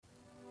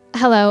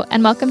Hello,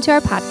 and welcome to our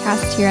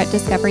podcast here at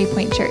Discovery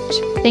Point Church.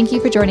 Thank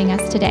you for joining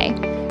us today.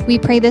 We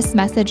pray this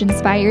message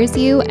inspires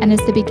you and is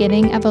the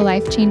beginning of a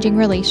life-changing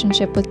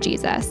relationship with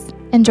Jesus.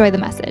 Enjoy the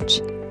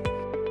message.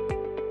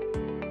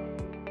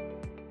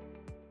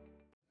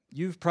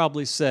 You've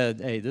probably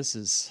said, hey,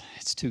 it's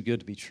too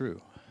good to be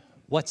true.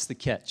 What's the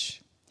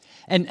catch?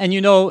 And you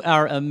know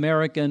our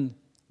American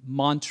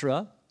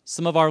mantra,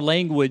 some of our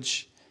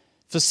language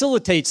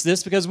facilitates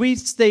this because we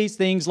say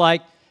things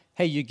like,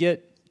 hey, you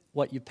get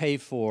what you pay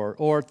for,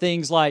 or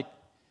things like,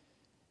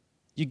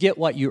 you get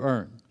what you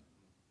earn.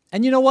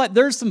 And you know what?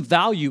 There's some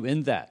value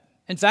in that.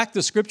 In fact,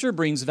 the Scripture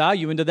brings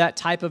value into that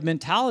type of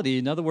mentality.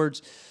 In other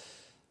words,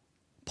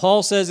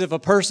 Paul says if a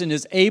person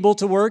is able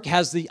to work,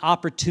 has the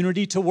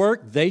opportunity to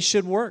work, they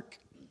should work.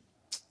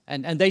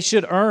 And they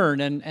should earn.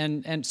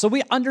 And so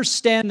we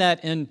understand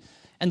that in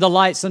the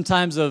light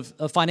sometimes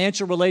of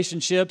financial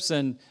relationships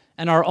and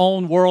our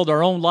own world,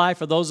 our own life,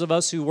 for those of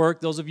us who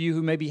work, those of you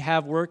who maybe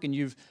have work and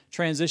you've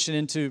transitioned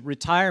into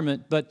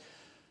retirement. But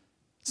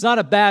it's not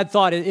a bad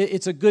thought.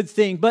 It's a good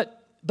thing. But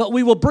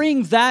we will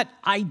bring that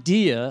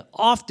idea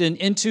often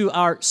into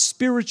our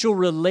spiritual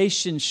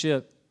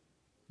relationship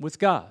with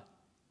God.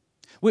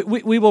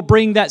 We will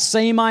bring that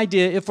same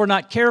idea, if we're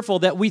not careful,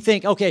 that we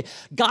think, okay,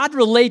 God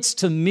relates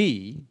to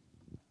me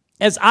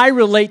as I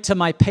relate to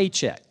my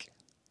paycheck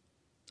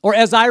or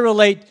as I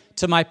relate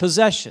to my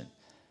possession.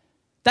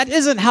 That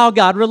isn't how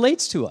God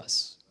relates to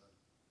us.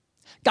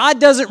 God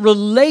doesn't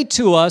relate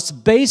to us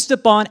based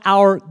upon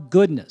our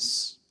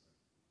goodness.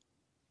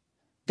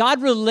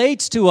 God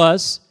relates to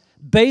us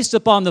based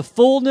upon the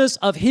fullness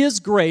of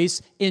His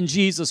grace in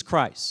Jesus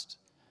Christ.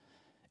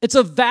 It's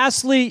a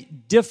vastly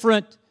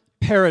different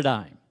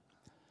paradigm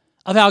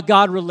of how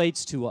God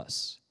relates to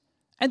us.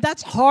 And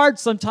that's hard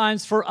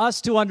sometimes for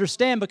us to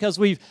understand because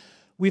we've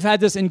had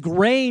this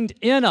ingrained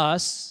in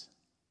us,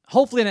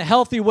 hopefully in a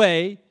healthy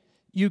way.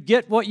 You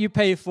get what you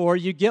pay for,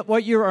 you get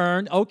what you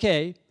earn,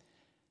 okay.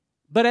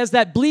 But as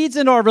that bleeds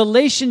into our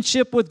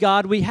relationship with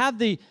God, we have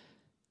the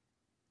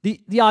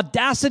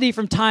audacity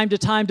from time to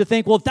time to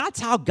think, well, that's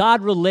how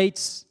God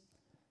relates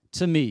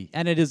to me.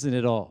 And it isn't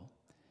at all.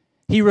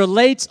 He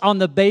relates on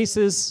the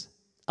basis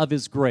of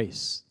His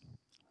grace.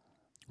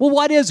 Well,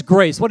 what is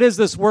grace? What is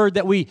this word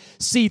that we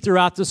see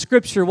throughout the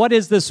Scripture? What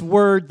is this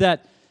word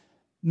that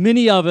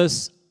many of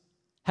us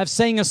have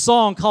sang a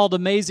song called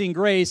Amazing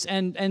Grace,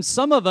 and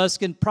some of us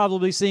can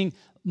probably sing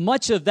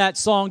much of that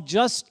song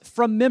just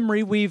from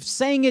memory. We've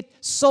sang it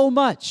so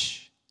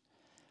much.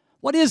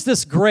 What is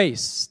this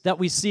grace that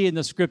we see in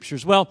the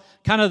Scriptures? Well,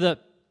 kind of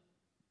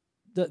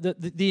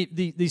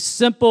the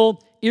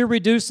simple,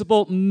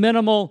 irreducible,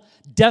 minimal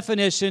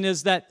definition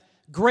is that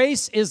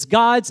grace is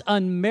God's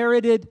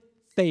unmerited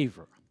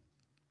favor.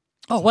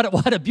 Oh,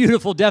 what a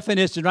beautiful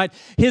definition, right?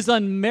 His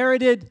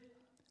unmerited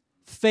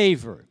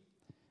favor.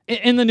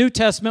 In the New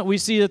Testament, we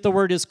see that the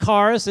word is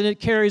charis, and it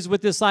carries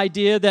with this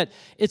idea that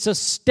it's a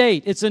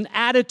state, it's an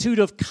attitude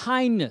of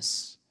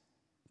kindness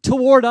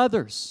toward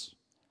others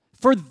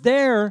for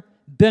their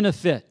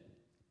benefit.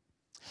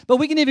 But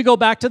we can even go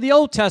back to the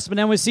Old Testament,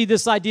 and we see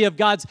this idea of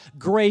God's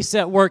grace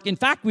at work. In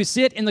fact, we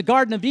see it in the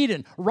Garden of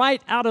Eden,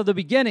 right out of the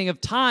beginning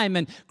of time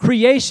and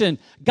creation.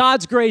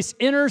 God's grace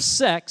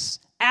intersects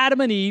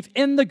Adam and Eve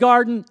in the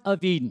Garden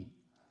of Eden.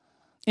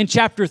 In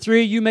chapter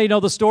 3, you may know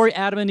the story.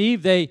 Adam and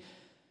Eve,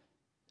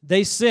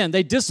 they sin.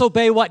 They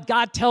disobey what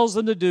God tells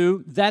them to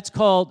do. That's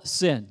called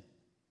sin.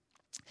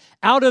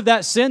 Out of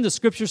that sin, the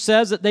Scripture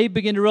says that they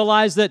begin to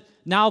realize that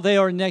now they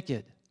are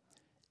naked.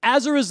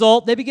 As a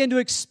result, they begin to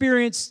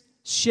experience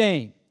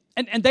shame.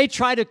 And they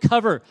try to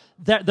cover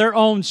their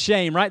own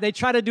shame, right? They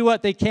try to do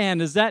what they can.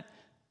 Does that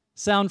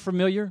sound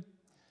familiar?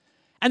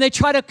 And they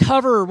try to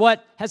cover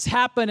what has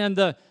happened and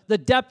the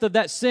depth of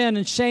that sin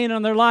and shame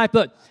in their life.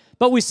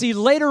 But we see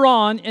later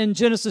on in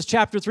Genesis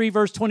chapter 3,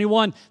 verse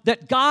 21,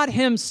 that God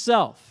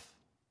Himself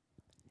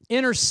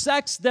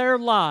intersects their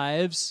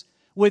lives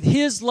with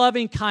His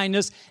loving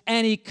kindness,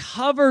 and He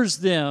covers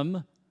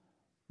them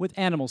with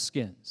animal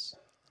skins.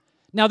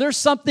 Now, there's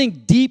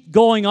something deep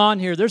going on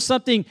here. There's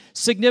something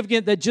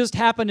significant that just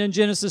happened in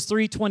Genesis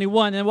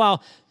 3:21. And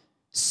while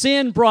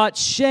sin brought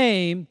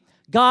shame,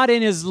 God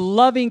in His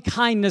loving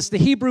kindness, the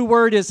Hebrew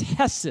word is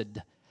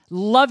hesed,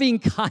 loving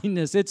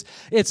kindness.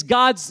 It's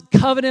God's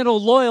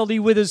covenantal loyalty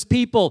with His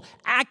people,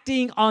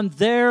 acting on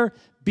their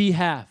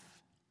behalf.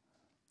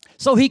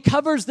 So He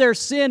covers their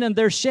sin and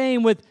their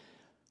shame with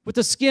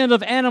the skin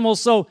of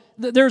animals. So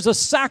there's a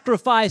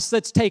sacrifice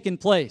that's taken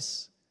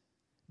place.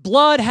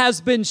 Blood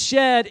has been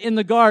shed in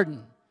the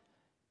garden,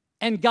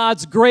 and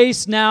God's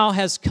grace now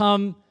has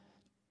come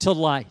to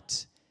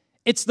light.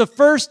 It's the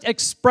first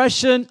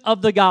expression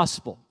of the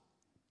gospel.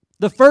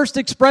 The first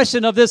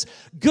expression of this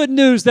good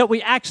news that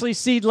we actually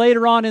see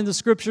later on in the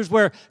Scriptures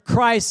where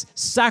Christ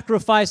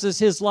sacrifices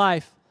His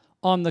life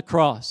on the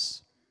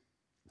cross.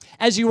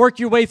 As you work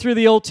your way through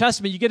the Old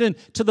Testament, you get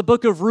into the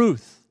book of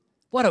Ruth.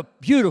 What a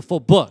beautiful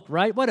book,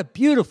 right? What a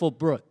beautiful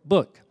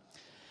book.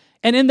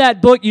 And in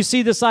that book, you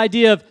see this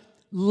idea of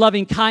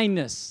loving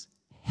kindness,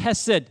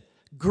 hesed,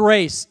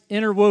 grace,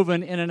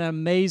 interwoven in an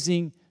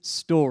amazing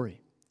story.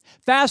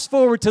 Fast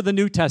forward to the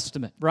New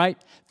Testament, right?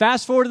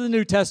 Fast forward to the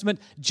New Testament,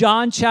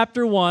 John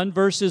chapter 1,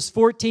 verses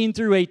 14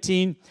 through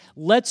 18.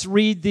 Let's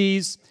read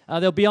these.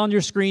 They'll be on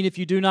your screen if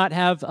you do not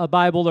have a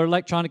Bible or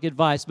electronic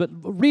device, but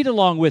read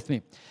along with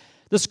me.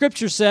 The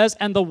scripture says,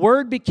 "And the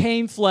Word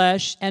became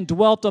flesh and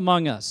dwelt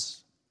among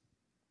us.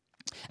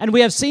 And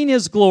we have seen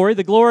His glory,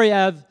 the glory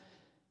of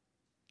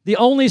the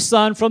only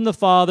Son from the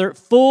Father,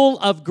 full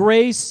of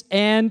grace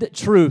and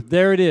truth."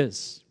 There it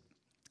is.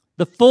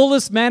 The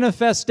fullest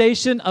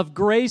manifestation of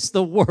grace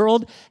the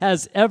world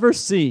has ever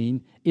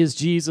seen is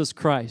Jesus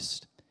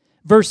Christ.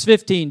 Verse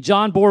 15,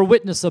 John bore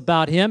witness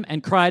about Him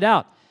and cried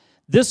out,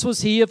 "This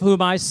was He of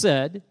whom I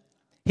said,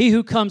 'He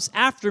who comes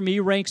after me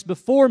ranks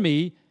before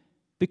me,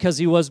 because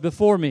He was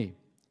before me.'"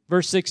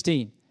 Verse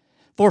 16,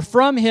 "For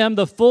from Him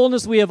the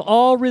fullness we have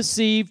all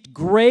received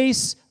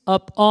grace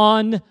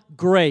upon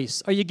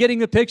grace." Are you getting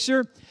the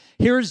picture?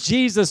 Here's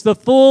Jesus, the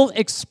full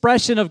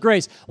expression of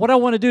grace. What I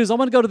want to do is I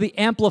want to go to the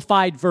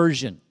Amplified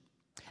Version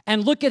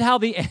and look at how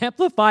the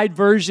Amplified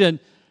Version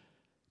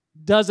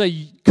does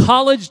a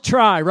college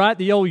try, right?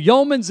 The old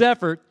yeoman's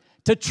effort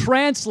to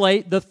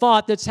translate the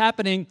thought that's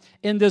happening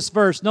in this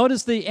verse.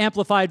 Notice the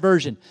Amplified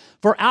Version.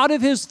 "For out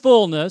of His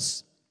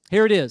fullness,"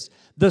 here it is,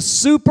 "the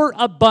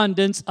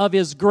superabundance of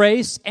His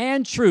grace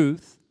and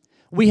truth,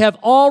 we have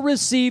all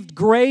received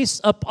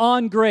grace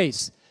upon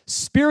grace,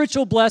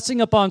 spiritual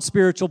blessing upon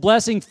spiritual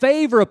blessing,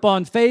 favor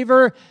upon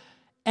favor,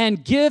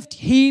 and gift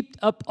heaped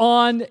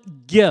upon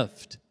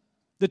gift."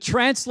 The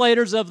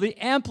translators of the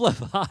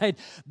Amplified,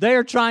 they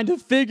are trying to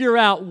figure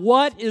out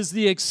what is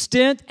the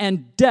extent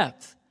and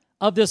depth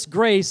of this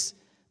grace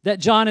that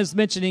John is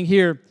mentioning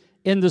here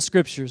in the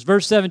Scriptures.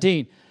 Verse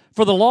 17,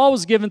 "For the law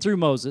was given through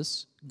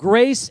Moses,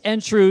 grace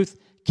and truth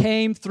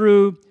came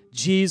through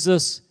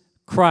Jesus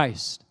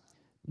Christ.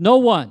 No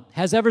one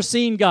has ever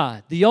seen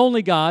God, the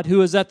only God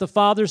who is at the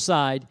Father's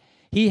side.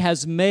 He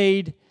has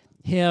made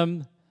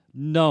Him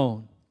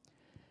known."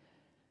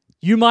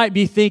 You might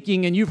be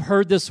thinking, and you've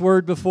heard this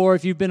word before,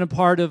 if you've been a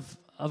part of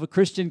a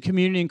Christian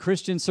community and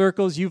Christian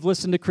circles, you've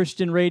listened to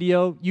Christian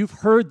radio, you've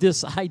heard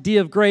this idea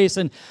of grace.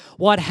 And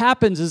what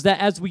happens is that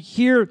as we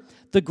hear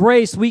the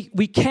grace,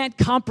 we can't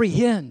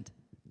comprehend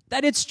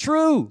that it's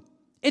true.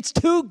 It's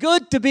too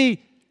good to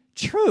be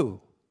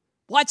true.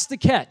 What's the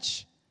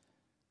catch?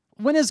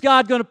 When is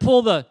God going to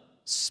pull the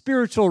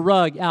spiritual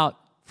rug out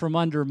from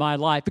under my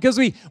life? Because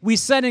we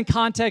said in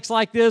contexts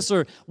like this,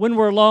 or when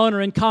we're alone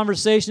or in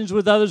conversations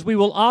with others, we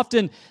will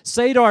often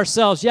say to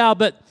ourselves, "Yeah,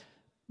 but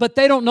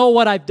they don't know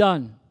what I've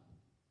done.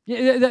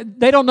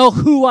 They don't know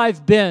who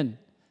I've been.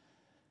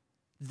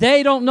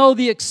 They don't know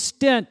the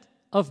extent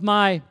of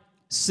my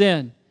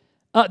sin."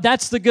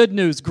 That's the good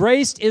news.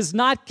 Grace is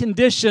not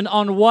conditioned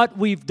on what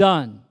we've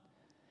done.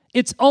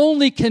 It's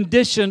only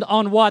conditioned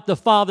on what the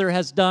Father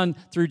has done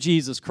through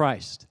Jesus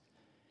Christ.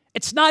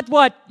 It's not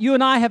what you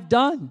and I have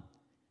done.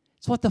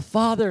 It's what the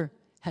Father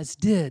has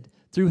did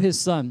through His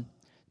Son,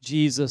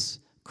 Jesus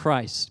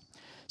Christ.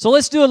 So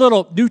let's do a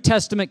little New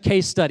Testament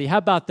case study. How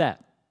about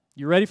that?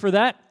 You ready for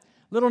that?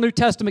 Little New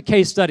Testament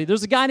case study.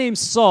 There's a guy named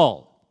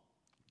Saul.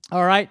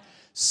 All right?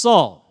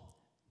 Saul.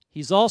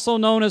 He's also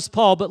known as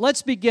Paul, but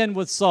let's begin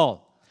with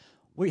Saul.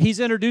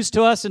 He's introduced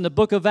to us in the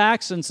book of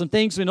Acts, and some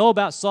things we know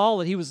about Saul,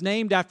 that he was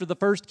named after the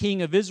first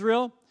king of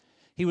Israel.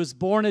 He was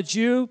born a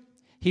Jew.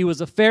 He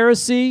was a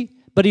Pharisee,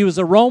 but he was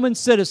a Roman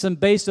citizen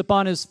based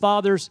upon his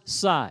father's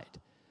side.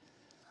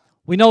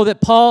 We know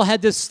that Paul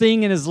had this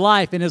thing in his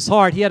life, in his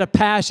heart. He had a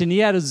passion, he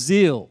had a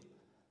zeal,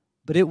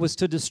 but it was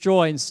to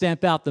destroy and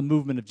stamp out the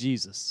movement of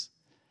Jesus.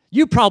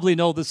 You probably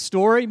know the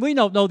story. We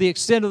don't know the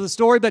extent of the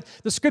story, but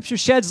the Scripture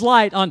sheds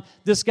light on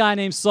this guy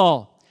named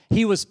Saul.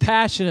 He was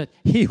passionate.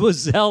 He was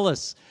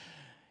zealous.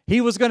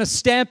 He was going to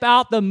stamp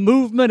out the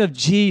movement of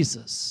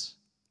Jesus.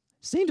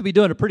 Seemed to be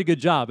doing a pretty good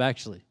job,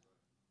 actually.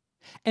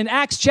 In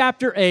Acts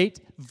chapter 8,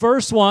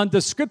 verse 1,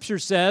 the Scripture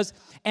says,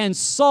 "And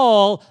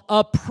Saul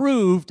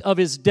approved of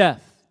his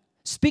death."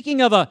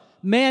 Speaking of a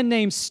man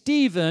named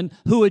Stephen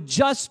who had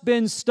just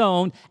been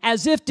stoned,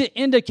 as if to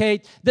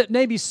indicate that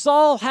maybe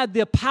Saul had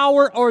the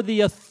power or the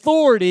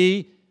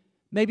authority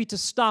maybe to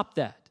stop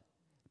that.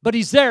 But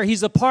he's there.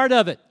 He's a part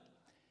of it.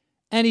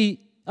 And he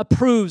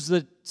approves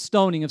the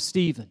stoning of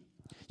Stephen.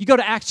 You go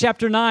to Acts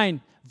chapter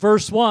 9,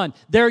 verse 1.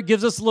 There it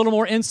gives us a little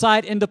more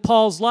insight into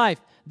Paul's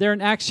life. There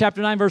in Acts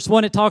chapter 9, verse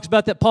 1, it talks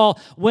about that Paul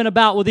went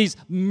about with these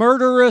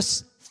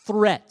murderous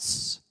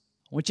threats.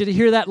 I want you to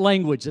hear that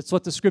language. That's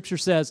what the Scripture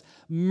says.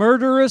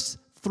 Murderous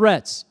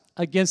threats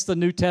against the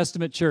New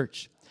Testament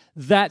church.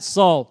 That's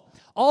Saul.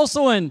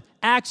 Also in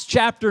Acts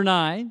chapter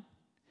 9,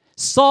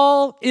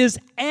 Saul is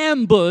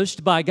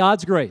ambushed by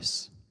God's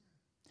grace.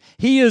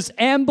 He is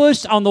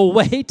ambushed on the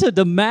way to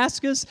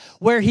Damascus,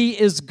 where he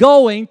is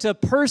going to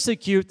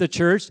persecute the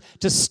church,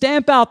 to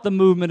stamp out the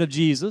movement of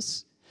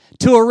Jesus,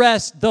 to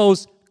arrest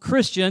those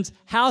Christians,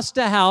 house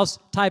to house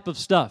type of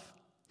stuff.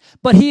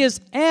 But he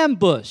is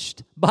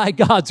ambushed by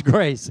God's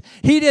grace.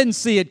 He didn't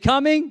see it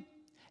coming.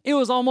 It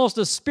was almost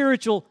a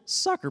spiritual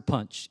sucker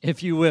punch,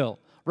 if you will,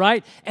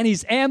 right? And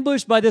he's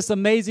ambushed by this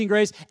amazing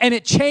grace, and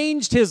it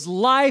changed his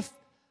life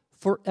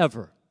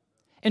forever.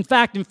 In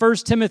fact, in 1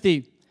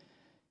 Timothy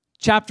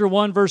chapter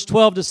 1, verse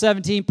 12 to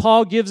 17,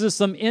 Paul gives us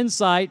some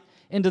insight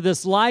into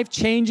this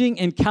life-changing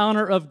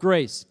encounter of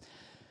grace.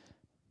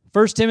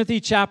 1 Timothy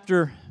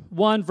chapter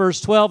 1, verse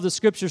 12, the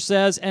scripture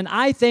says, "And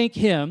I thank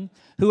him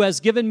who has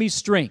given me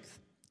strength,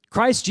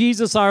 Christ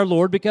Jesus our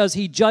Lord, because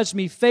he judged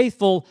me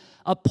faithful,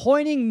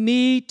 appointing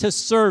me to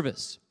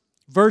service."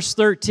 Verse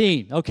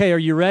 13. Okay, are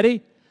you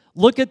ready?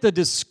 Look at the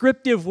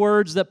descriptive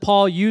words that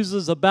Paul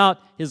uses about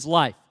his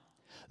life.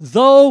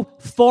 Though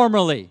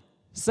formerly,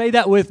 say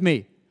that with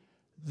me.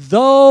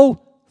 Though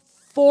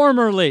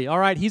formerly, all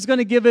right, he's going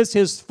to give us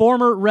his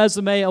former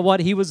resume of what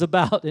he was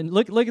about. And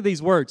look at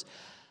these words.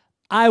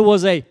 I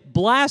was a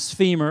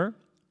blasphemer,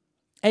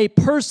 a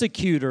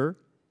persecutor,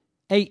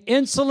 an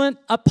insolent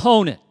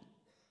opponent.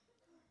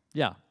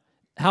 Yeah,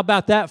 how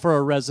about that for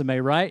a resume,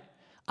 right?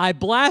 I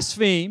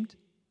blasphemed.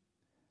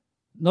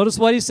 Notice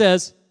what he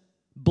says.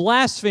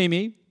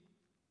 Blasphemy,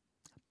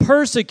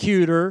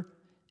 persecutor,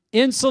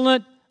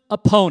 insolent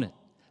opponent.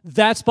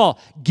 That's Paul.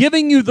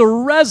 Giving you the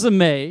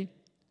resume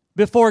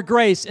before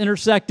grace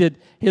intersected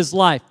his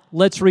life.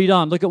 Let's read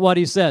on. Look at what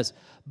he says.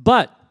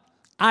 But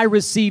I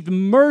received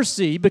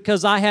mercy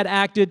because I had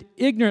acted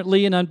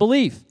ignorantly in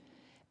unbelief.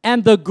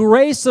 And the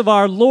grace of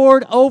our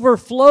Lord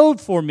overflowed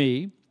for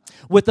me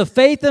with the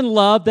faith and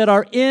love that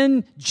are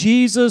in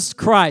Jesus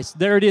Christ.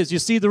 There it is. You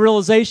see the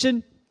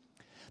realization?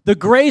 The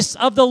grace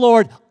of the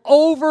Lord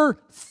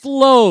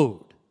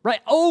overflowed,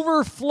 right?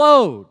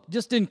 Overflowed.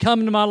 Just didn't come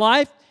into my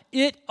life.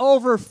 It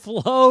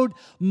overflowed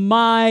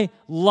my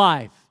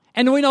life.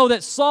 And we know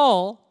that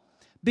Saul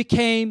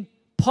became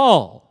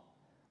Paul.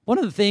 One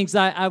of the things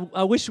I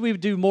wish we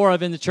would do more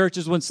of in the church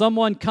is when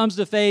someone comes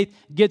to faith,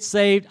 gets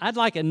saved, I'd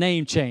like a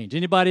name change.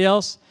 Anybody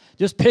else?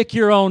 Just pick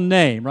your own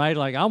name, right?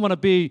 Like, I want to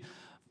be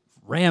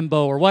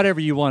Rambo or whatever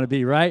you want to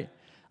be, right?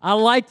 I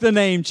like the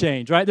name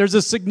change, right? There's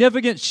a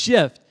significant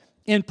shift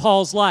in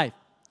Paul's life.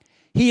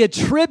 He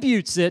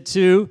attributes it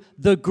to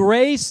the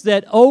grace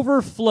that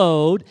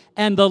overflowed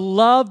and the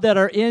love that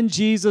are in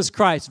Jesus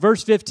Christ.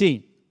 Verse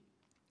 15.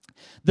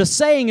 The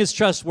saying is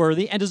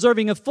trustworthy and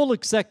deserving of full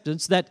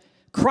acceptance that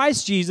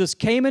Christ Jesus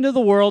came into the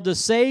world to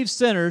save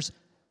sinners.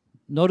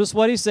 Notice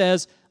what he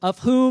says, of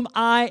whom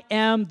I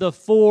am the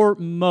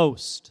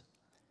foremost.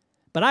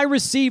 But I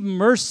received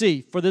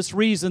mercy for this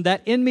reason,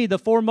 that in me, the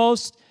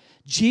foremost,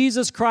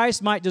 Jesus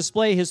Christ might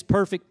display his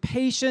perfect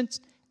patience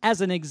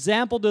as an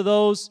example to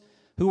those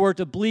who were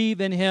to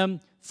believe in him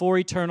for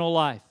eternal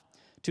life.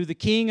 To the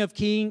King of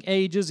king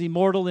ages,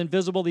 immortal,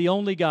 invisible, the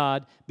only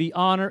God, be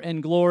honor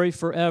and glory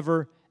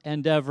forever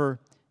and ever.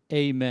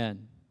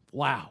 Amen.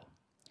 Wow.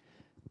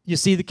 You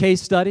see the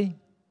case study?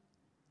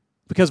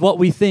 Because what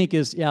we think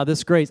is, yeah, this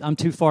is great. I'm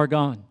too far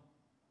gone.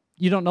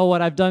 You don't know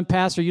what I've done,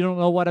 Pastor. You don't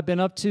know what I've been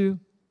up to.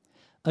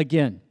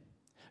 Again,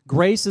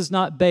 grace is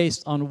not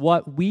based on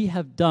what we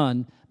have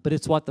done, but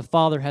it's what the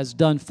Father has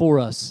done for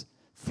us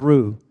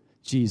through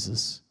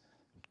Jesus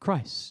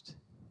Christ.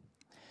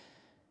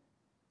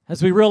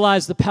 As we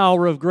realize the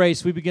power of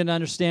grace, we begin to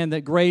understand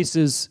that grace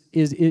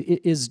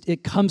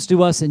it comes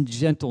to us in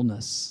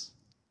gentleness.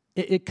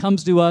 It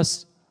comes to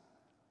us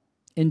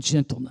in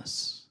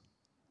gentleness.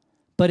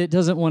 But it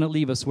doesn't want to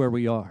leave us where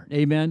we are.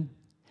 Amen?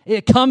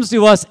 It comes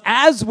to us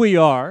as we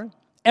are.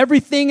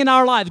 Everything in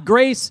our lives,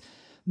 grace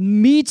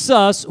meets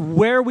us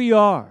where we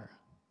are.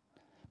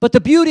 But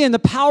the beauty and the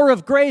power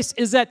of grace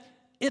is that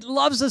it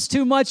loves us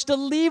too much to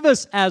leave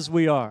us as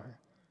we are.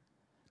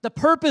 The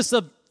purpose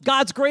of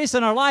God's grace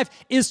in our life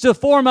is to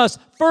form us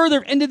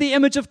further into the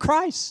image of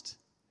Christ.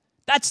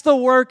 That's the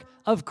work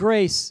of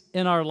grace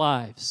in our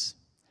lives.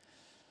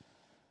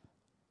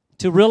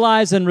 To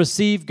realize and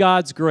receive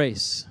God's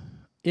grace,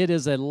 it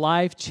is a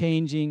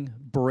life-changing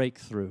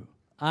breakthrough.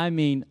 I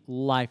mean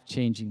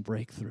life-changing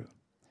breakthrough.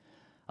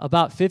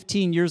 About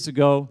 15 years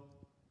ago,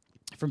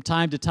 from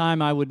time to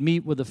time, I would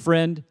meet with a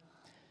friend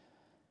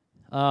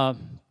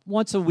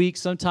once a week,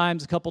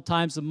 sometimes a couple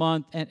times a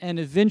month, and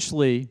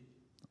eventually,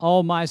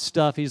 all my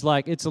stuff, he's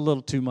like, it's a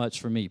little too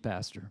much for me,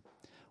 Pastor.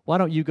 Why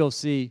don't you go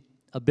see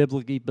a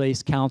biblically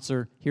based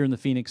counselor here in the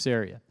Phoenix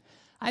area?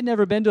 I'd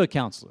never been to a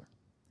counselor,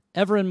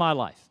 ever in my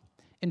life.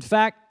 In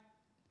fact,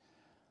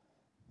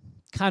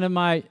 kind of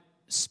my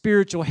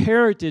spiritual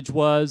heritage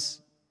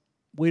was,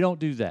 we don't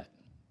do that.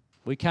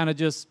 We kind of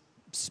just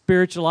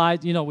spiritualize,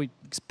 we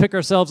pick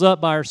ourselves up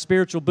by our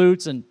spiritual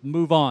boots and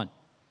move on.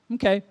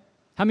 Okay.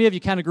 How many of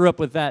you kind of grew up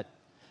with that?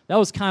 That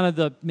was kind of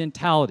the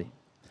mentality.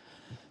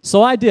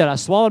 So I did. I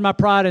swallowed my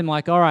pride and I'm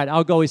like, all right,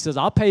 I'll go. He says,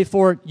 I'll pay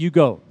for it. You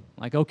go.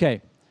 I'm like,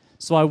 okay.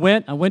 So I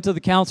went to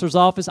the counselor's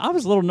office. I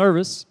was a little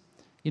nervous.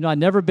 I'd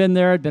never been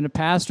there. I'd been a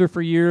pastor for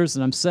years,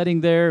 and I'm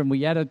sitting there, and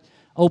we had an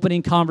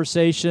opening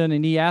conversation,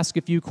 and he asked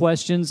a few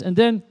questions. And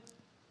then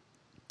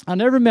I'll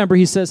never remember,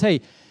 he says, hey,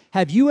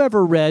 have you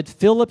ever read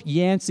Philip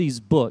Yancey's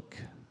book,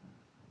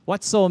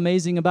 What's So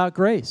Amazing About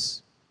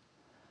Grace?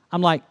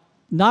 I'm like,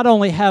 not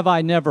only have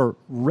I never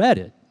read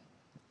it,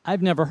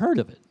 I've never heard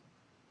of it.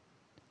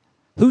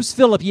 Who's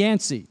Philip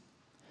Yancey?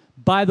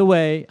 By the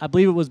way, I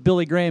believe it was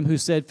Billy Graham who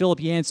said Philip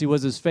Yancey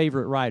was his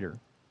favorite writer.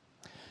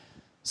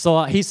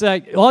 So he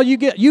said, well, you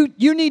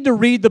need to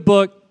read the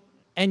book,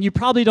 and you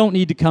probably don't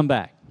need to come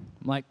back.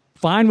 I'm like,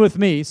 fine with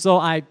me. So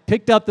I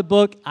picked up the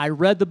book, I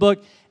read the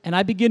book, and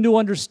I began to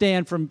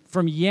understand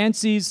from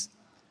Yancey's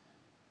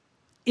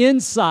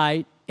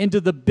insight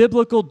into the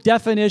biblical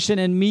definition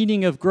and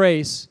meaning of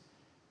grace.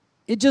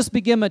 It just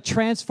became a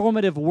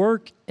transformative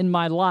work in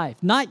my life.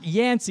 Not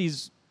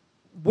Yancey's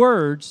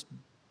words,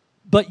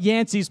 but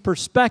Yancey's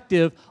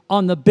perspective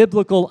on the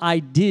biblical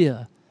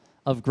idea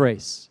of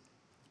grace.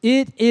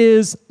 It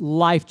is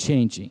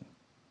life-changing.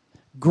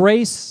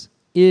 Grace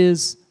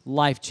is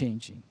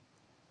life-changing.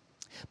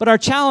 But our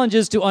challenge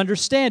is to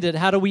understand it.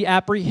 How do we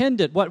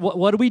apprehend it? What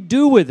do we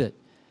do with it?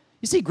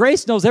 You see,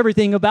 grace knows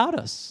everything about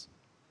us,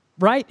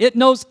 right? It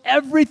knows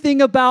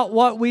everything about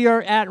what we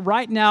are at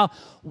right now,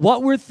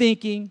 what we're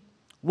thinking,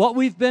 what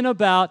we've been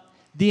about,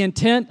 the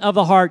intent of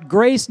the heart.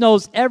 Grace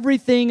knows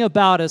everything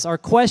about us, our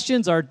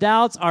questions, our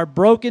doubts, our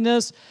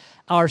brokenness,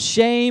 our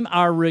shame,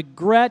 our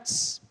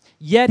regrets.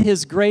 Yet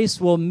His grace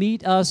will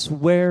meet us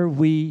where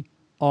we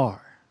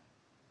are.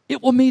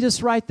 It will meet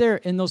us right there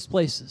in those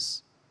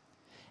places.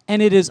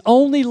 And it is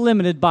only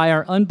limited by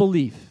our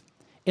unbelief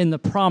in the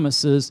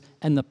promises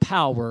and the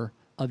power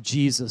of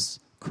Jesus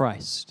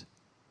Christ.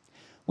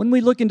 When we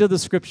look into the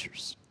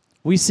Scriptures,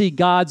 we see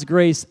God's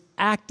grace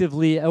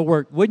actively at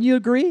work. Wouldn't you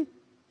agree?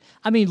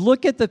 I mean,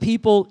 look at the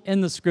people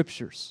in the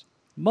Scriptures.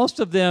 Most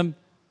of them,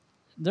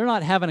 they're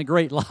not having a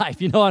great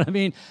life. You know what I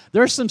mean?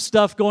 There's some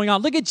stuff going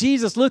on. Look at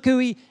Jesus. Look who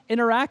He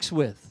interacts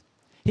with.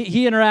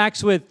 He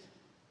interacts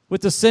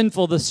with the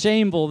sinful, the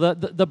shameful,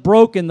 the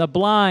broken, the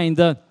blind,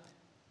 the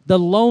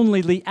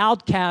lonely, the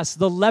outcast,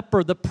 the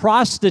leper, the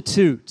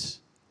prostitute.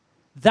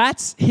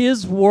 That's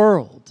His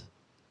world.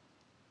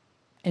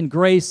 And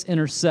grace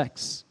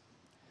intersects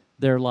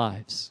their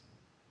lives.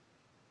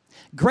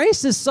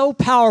 Grace is so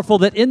powerful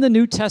that in the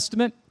New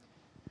Testament,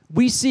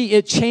 we see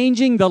it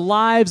changing the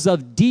lives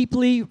of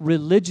deeply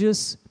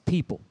religious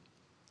people.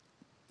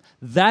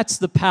 That's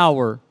the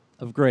power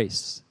of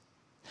grace.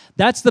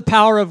 That's the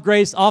power of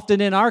grace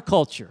often in our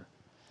culture,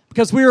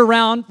 because we're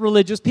around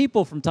religious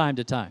people from time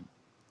to time.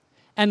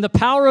 And the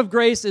power of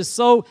grace is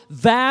so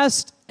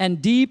vast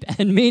and deep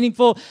and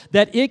meaningful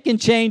that it can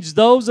change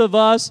those of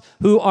us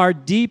who are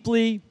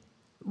deeply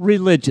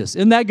religious.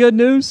 Isn't that good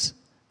news?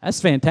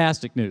 That's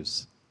fantastic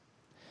news.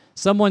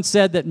 Someone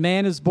said that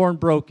man is born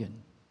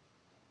broken.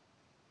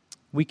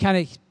 We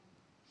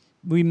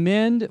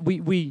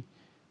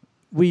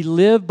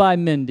live by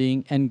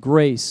mending, and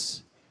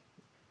grace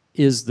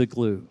is the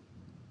glue.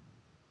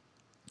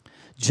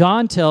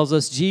 John tells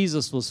us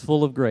Jesus was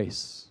full of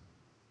grace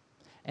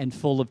and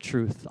full of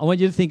truth. I want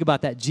you to think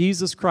about that.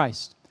 Jesus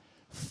Christ,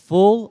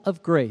 full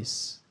of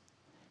grace,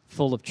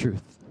 full of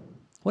truth.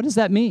 What does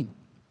that mean?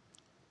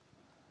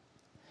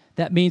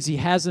 That means He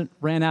hasn't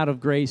ran out of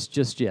grace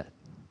just yet.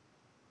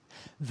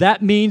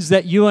 That means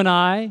that you and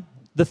I,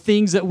 the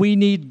things that we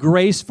need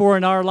grace for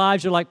in our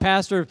lives, you're like,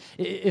 Pastor,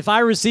 if I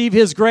receive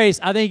His grace,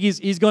 I think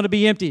he's going to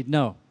be emptied.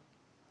 No.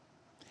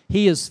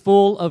 He is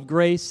full of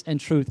grace and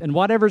truth. And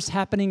whatever's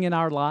happening in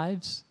our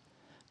lives,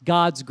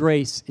 God's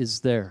grace is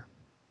there.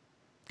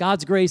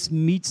 God's grace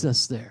meets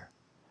us there.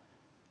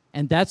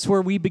 And that's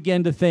where we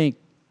begin to think,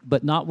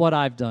 but not what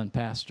I've done,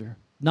 Pastor.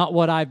 Not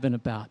what I've been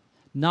about.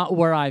 Not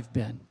where I've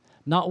been.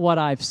 Not what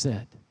I've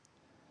said.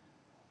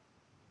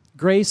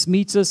 Grace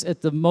meets us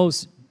at the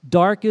most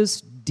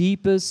darkest,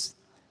 deepest,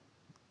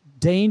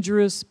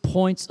 dangerous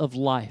points of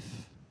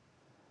life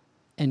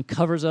and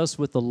covers us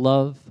with the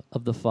love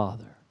of the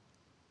Father.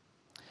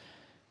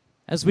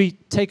 As we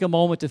take a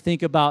moment to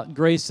think about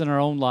grace in our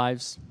own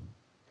lives,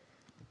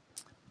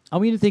 I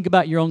want you to think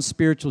about your own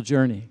spiritual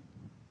journey.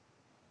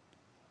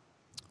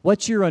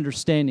 What's your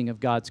understanding of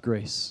God's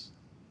grace?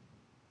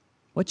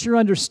 What's your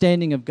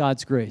understanding of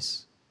God's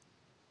grace?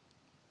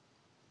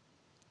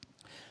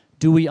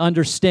 Do we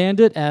understand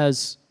it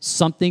as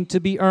something to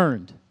be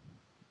earned?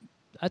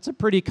 That's a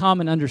pretty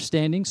common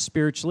understanding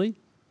spiritually,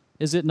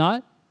 is it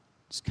not?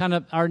 It's kind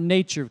of our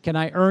nature. Can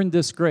I earn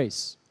this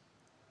grace?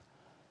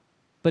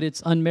 But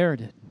it's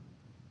unmerited.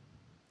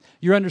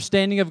 Your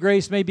understanding of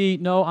grace may be,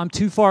 no, I'm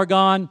too far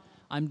gone.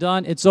 I'm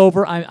done. It's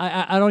over.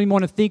 I don't even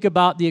want to think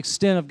about the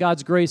extent of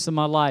God's grace in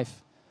my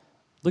life.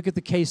 Look at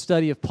the case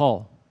study of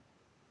Paul,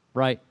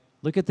 right?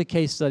 Look at the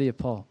case study of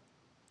Paul.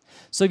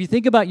 So if you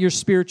think about your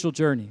spiritual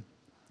journey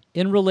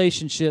in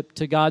relationship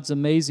to God's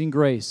amazing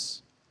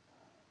grace,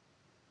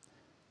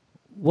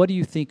 what do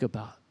you think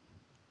about?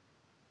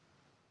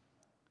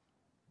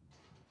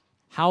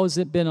 How has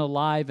it been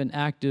alive and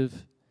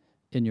active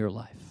in your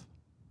life?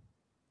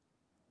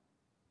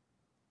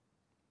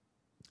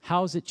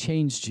 How has it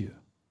changed you?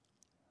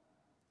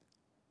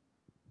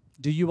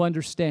 Do you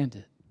understand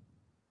it?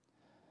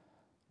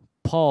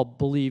 Paul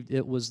believed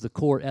it was the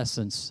core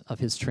essence of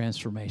his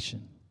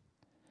transformation.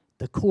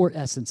 The core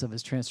essence of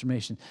his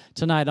transformation.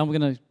 Tonight, I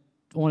want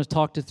to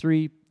talk to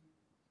three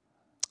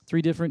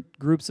different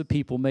groups of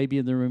people maybe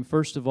in the room.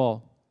 First of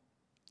all,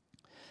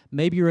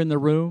 maybe you're in the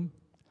room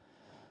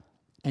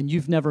and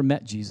you've never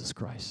met Jesus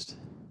Christ.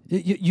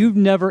 You've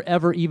never,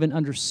 ever even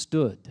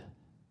understood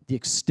the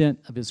extent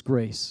of His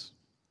grace.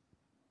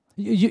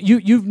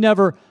 You've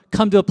never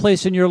come to a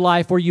place in your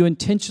life where you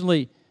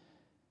intentionally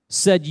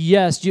said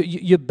yes.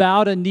 You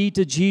bowed a knee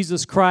to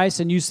Jesus Christ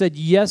and you said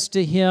yes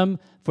to Him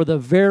for the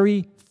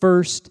very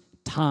first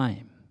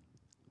time.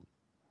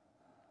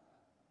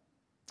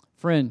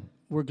 Friend,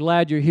 we're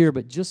glad you're here,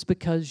 but just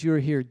because you're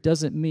here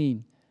doesn't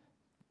mean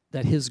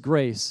that His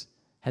grace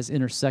has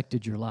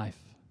intersected your life.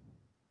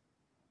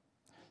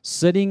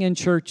 Sitting in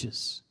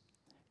churches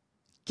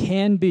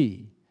can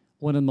be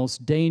one of the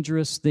most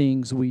dangerous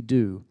things we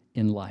do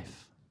in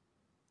life.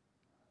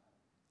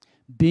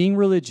 Being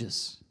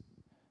religious,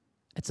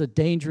 it's a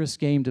dangerous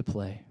game to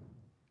play.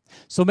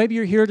 So maybe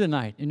you're here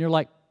tonight and you're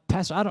like,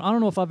 Pastor, I don't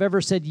know if I've ever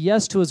said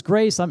yes to His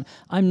grace. I'm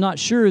not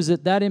sure. Is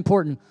it that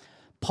important?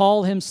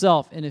 Paul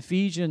himself in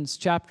Ephesians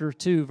chapter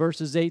 2,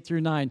 verses 8 through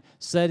 9,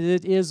 said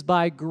it is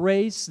by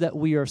grace that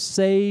we are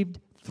saved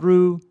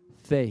through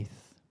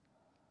faith.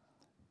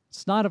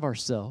 It's not of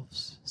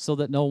ourselves, so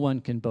that no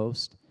one can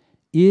boast.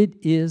 It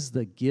is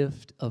the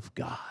gift of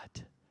God.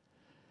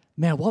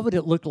 Man, what would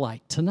it look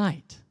like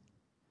tonight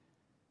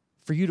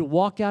for you to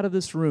walk out of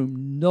this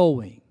room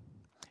knowing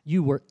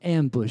you were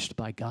ambushed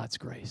by God's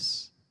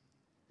grace?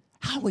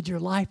 How would your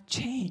life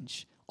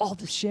change? All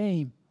the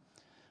shame,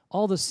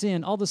 all the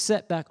sin, all the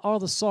setback, all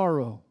the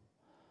sorrow,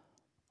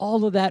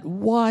 all of that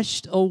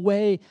washed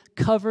away,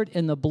 covered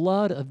in the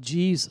blood of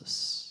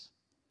Jesus.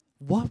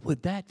 What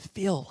would that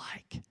feel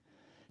like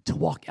to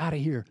walk out of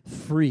here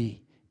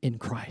free in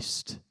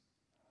Christ?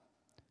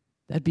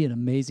 That'd be an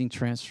amazing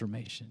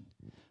transformation.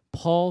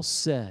 Paul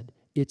said,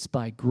 it's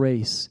by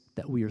grace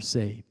that we are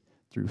saved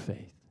through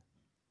faith.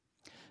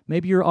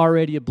 Maybe you're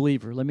already a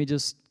believer. Let me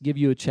just give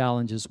you a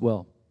challenge as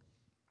well.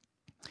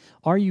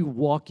 Are you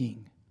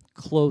walking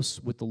close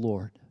with the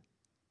Lord?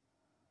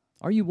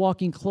 Are you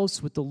walking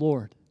close with the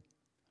Lord?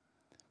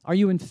 Are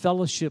you in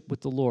fellowship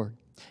with the Lord?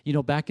 You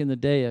know, back in the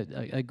day,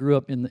 I grew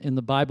up in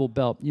the Bible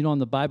Belt. You know, on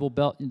the Bible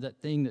Belt,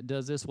 that thing that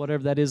does this,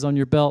 whatever that is on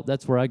your belt,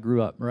 that's where I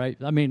grew up, right?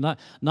 I mean, not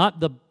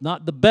the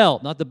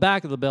belt, not the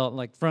back of the belt,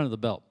 like front of the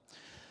belt.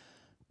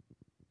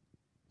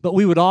 But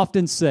we would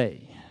often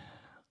say,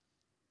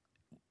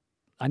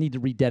 I need to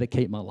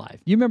rededicate my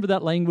life. You remember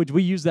that language?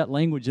 We use that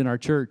language in our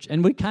church,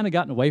 and we've kind of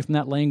gotten away from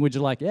that language.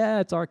 Like, yeah,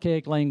 it's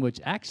archaic language.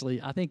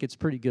 Actually, I think it's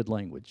pretty good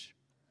language.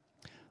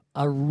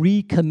 A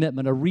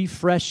recommitment, a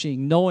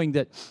refreshing, knowing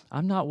that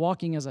I'm not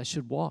walking as I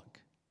should walk.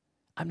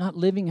 I'm not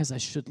living as I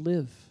should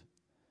live.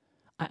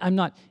 I'm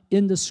not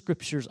in the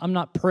Scriptures. I'm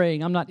not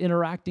praying. I'm not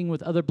interacting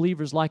with other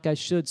believers like I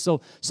should.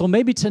 So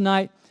maybe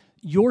tonight,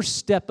 your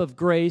step of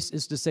grace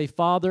is to say,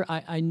 Father,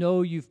 I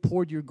know you've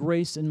poured your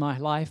grace in my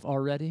life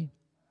already.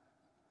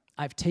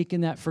 I've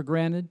taken that for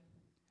granted.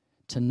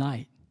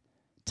 Tonight,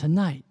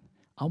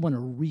 I want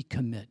to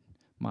recommit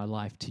my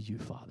life to you,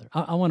 Father.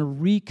 I want to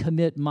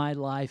recommit my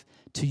life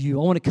to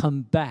you. I want to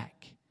come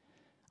back.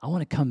 I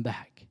want to come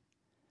back.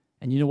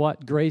 And you know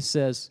what? Grace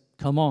says,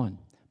 come on,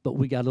 but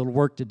we got a little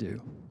work to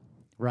do,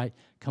 right?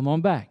 Come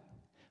on back,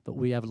 but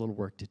we have a little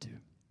work to do.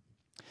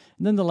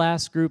 And then the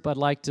last group I'd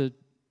like to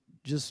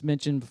just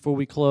mention before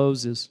we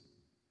close is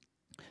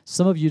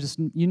some of you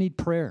you need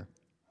prayer.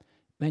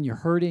 Man, you're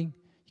hurting.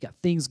 You got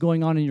things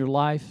going on in your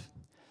life.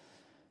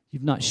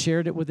 You've not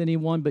shared it with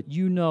anyone, but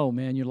you know,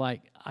 man, you're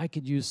like, I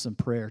could use some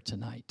prayer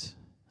tonight.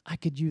 I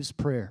could use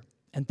prayer.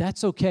 And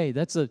that's okay.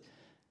 That's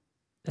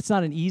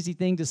not an easy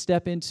thing to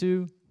step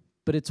into,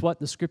 but it's what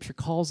the Scripture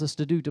calls us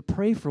to do, to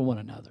pray for one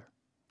another,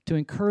 to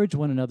encourage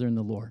one another in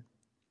the Lord.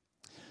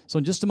 So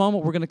in just a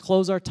moment, we're going to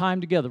close our time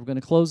together. We're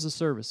going to close the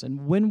service.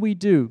 And when we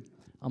do,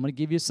 I'm going to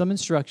give you some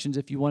instructions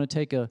if you want to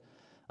take a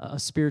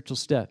spiritual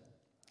step.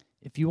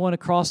 If you want to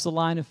cross the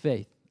line of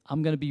faith,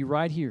 I'm going to be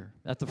right here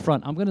at the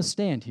front. I'm going to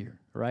stand here,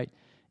 right?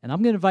 And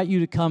I'm going to invite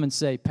you to come and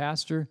say,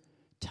 Pastor,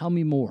 tell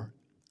me more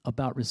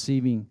about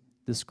receiving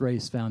this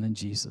grace found in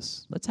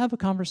Jesus. Let's have a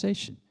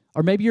conversation.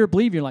 Or maybe you're a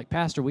believer. You're like,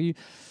 Pastor, will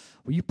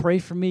you pray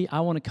for me?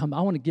 I want to come.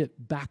 I want to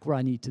get back where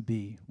I need to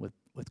be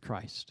with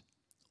Christ.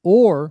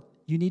 Or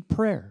you need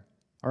prayer,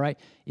 all right?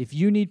 If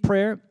you need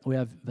prayer, we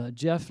have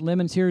Jeff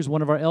Lemons here, who's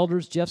one of our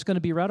elders. Jeff's going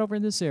to be right over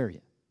in this area,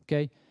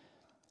 okay?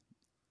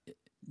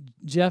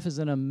 Jeff is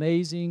an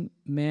amazing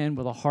man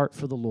with a heart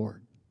for the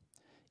Lord.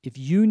 If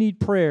you need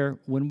prayer,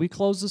 when we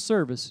close the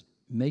service,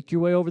 make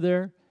your way over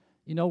there.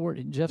 You know,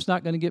 Jeff's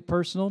not going to get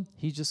personal.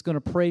 He's just going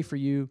to pray for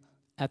you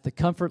at the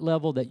comfort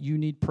level that you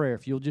need prayer.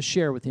 If you'll just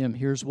share with him,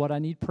 here's what I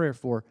need prayer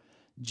for,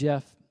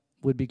 Jeff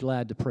would be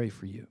glad to pray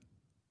for you.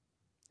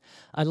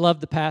 I love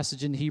the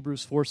passage in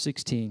Hebrews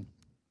 4:16.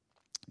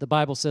 The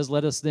Bible says,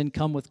 let us then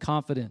come with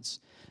confidence,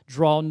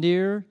 draw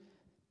near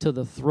to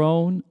the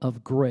throne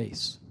of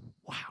grace.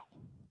 Wow.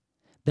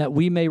 That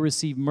we may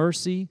receive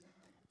mercy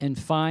and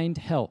find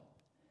help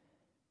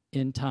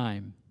in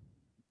time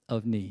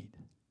of need.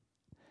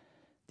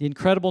 The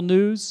incredible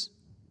news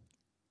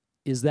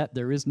is that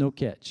there is no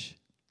catch.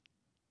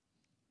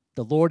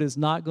 The Lord is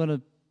not going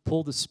to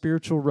pull the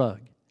spiritual rug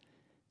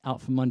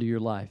out from under your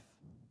life.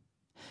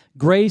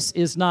 Grace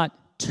is not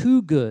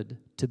too good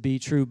to be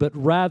true, but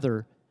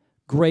rather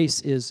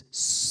grace is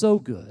so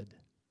good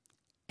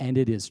and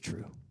it is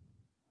true.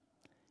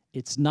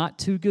 It's not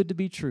too good to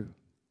be true.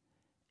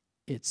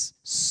 It's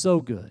so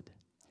good,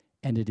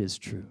 and it is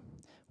true.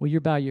 Will you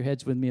bow your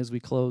heads with me as we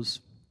close?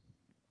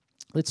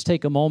 Let's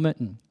take a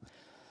moment,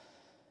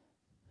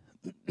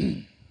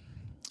 and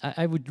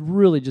I would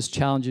really just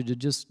challenge you to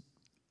just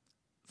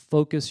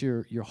focus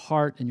your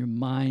heart and your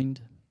mind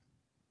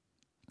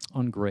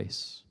on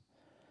grace.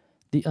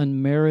 The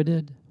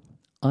unmerited,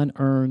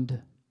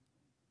 unearned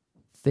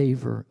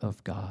favor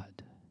of God.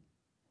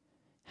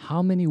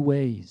 How many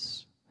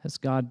ways has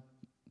God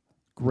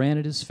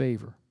granted his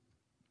favor?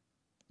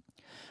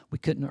 We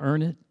couldn't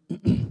earn it.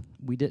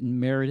 We didn't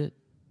merit it.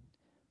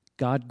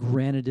 God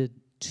granted it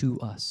to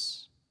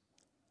us.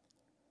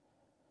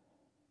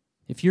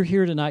 If you're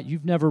here tonight,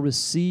 you've never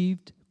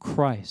received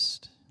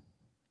Christ,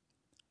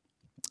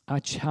 I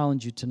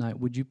challenge you tonight,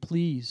 would you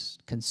please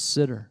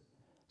consider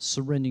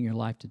surrendering your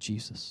life to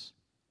Jesus?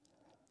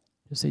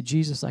 Just say,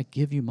 Jesus, I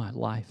give you my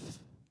life.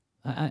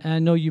 I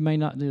know you may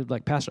not,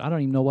 like, Pastor, I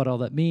don't even know what all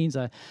that means.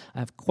 I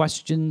have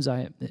questions.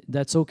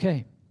 That's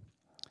okay.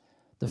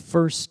 The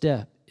first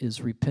step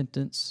is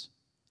repentance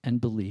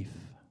and belief.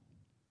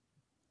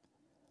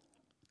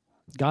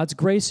 God's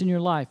grace in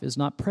your life is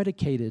not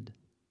predicated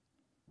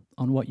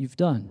on what you've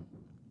done.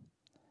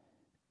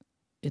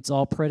 It's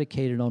all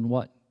predicated on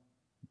what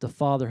the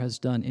Father has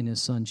done in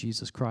his Son,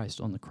 Jesus Christ,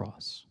 on the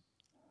cross.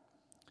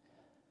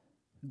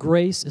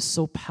 Grace is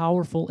so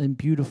powerful and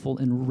beautiful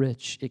and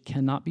rich, it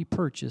cannot be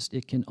purchased,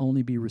 it can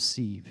only be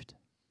received.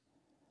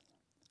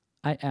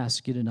 I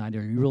ask you tonight,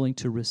 are you willing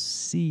to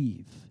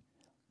receive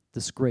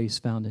this grace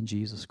found in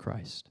Jesus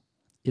Christ?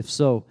 If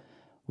so,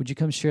 would you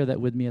come share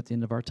that with me at the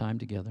end of our time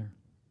together?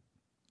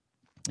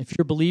 If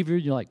you're a believer,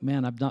 you're like,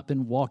 man, I've not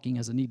been walking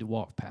as I need to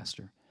walk,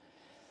 Pastor.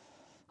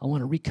 I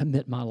want to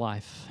recommit my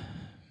life.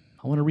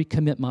 I want to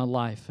recommit my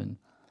life, and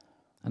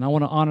I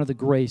want to honor the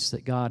grace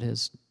that God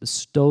has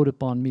bestowed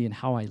upon me and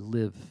how I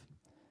live.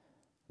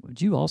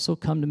 Would you also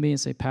come to me and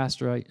say,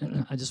 Pastor,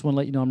 I just want to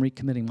let you know I'm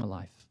recommitting my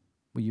life.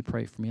 Will you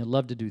pray for me? I'd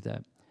love to do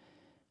that.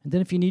 And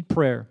then if you need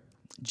prayer,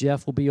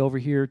 Jeff will be over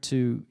here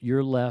to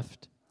your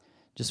left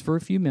just for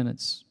a few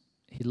minutes.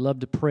 He'd love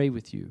to pray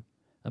with you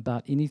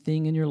about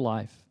anything in your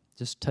life.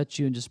 Just touch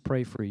you and just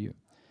pray for you.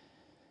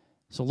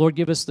 So, Lord,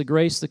 give us the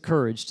grace, the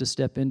courage to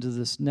step into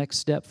this next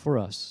step for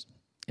us.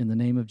 In the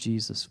name of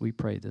Jesus, we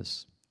pray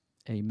this.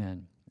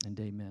 Amen and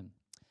amen.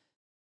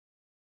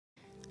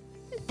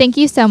 Thank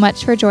you so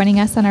much for joining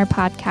us on our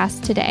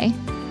podcast today.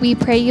 We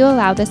pray you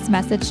allow this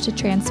message to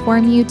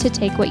transform you to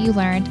take what you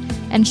learned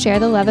and share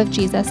the love of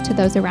Jesus to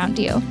those around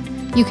you.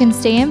 You can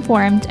stay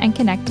informed and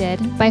connected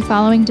by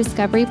following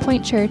Discovery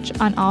Point Church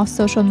on all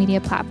social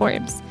media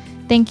platforms.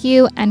 Thank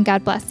you, and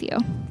God bless you.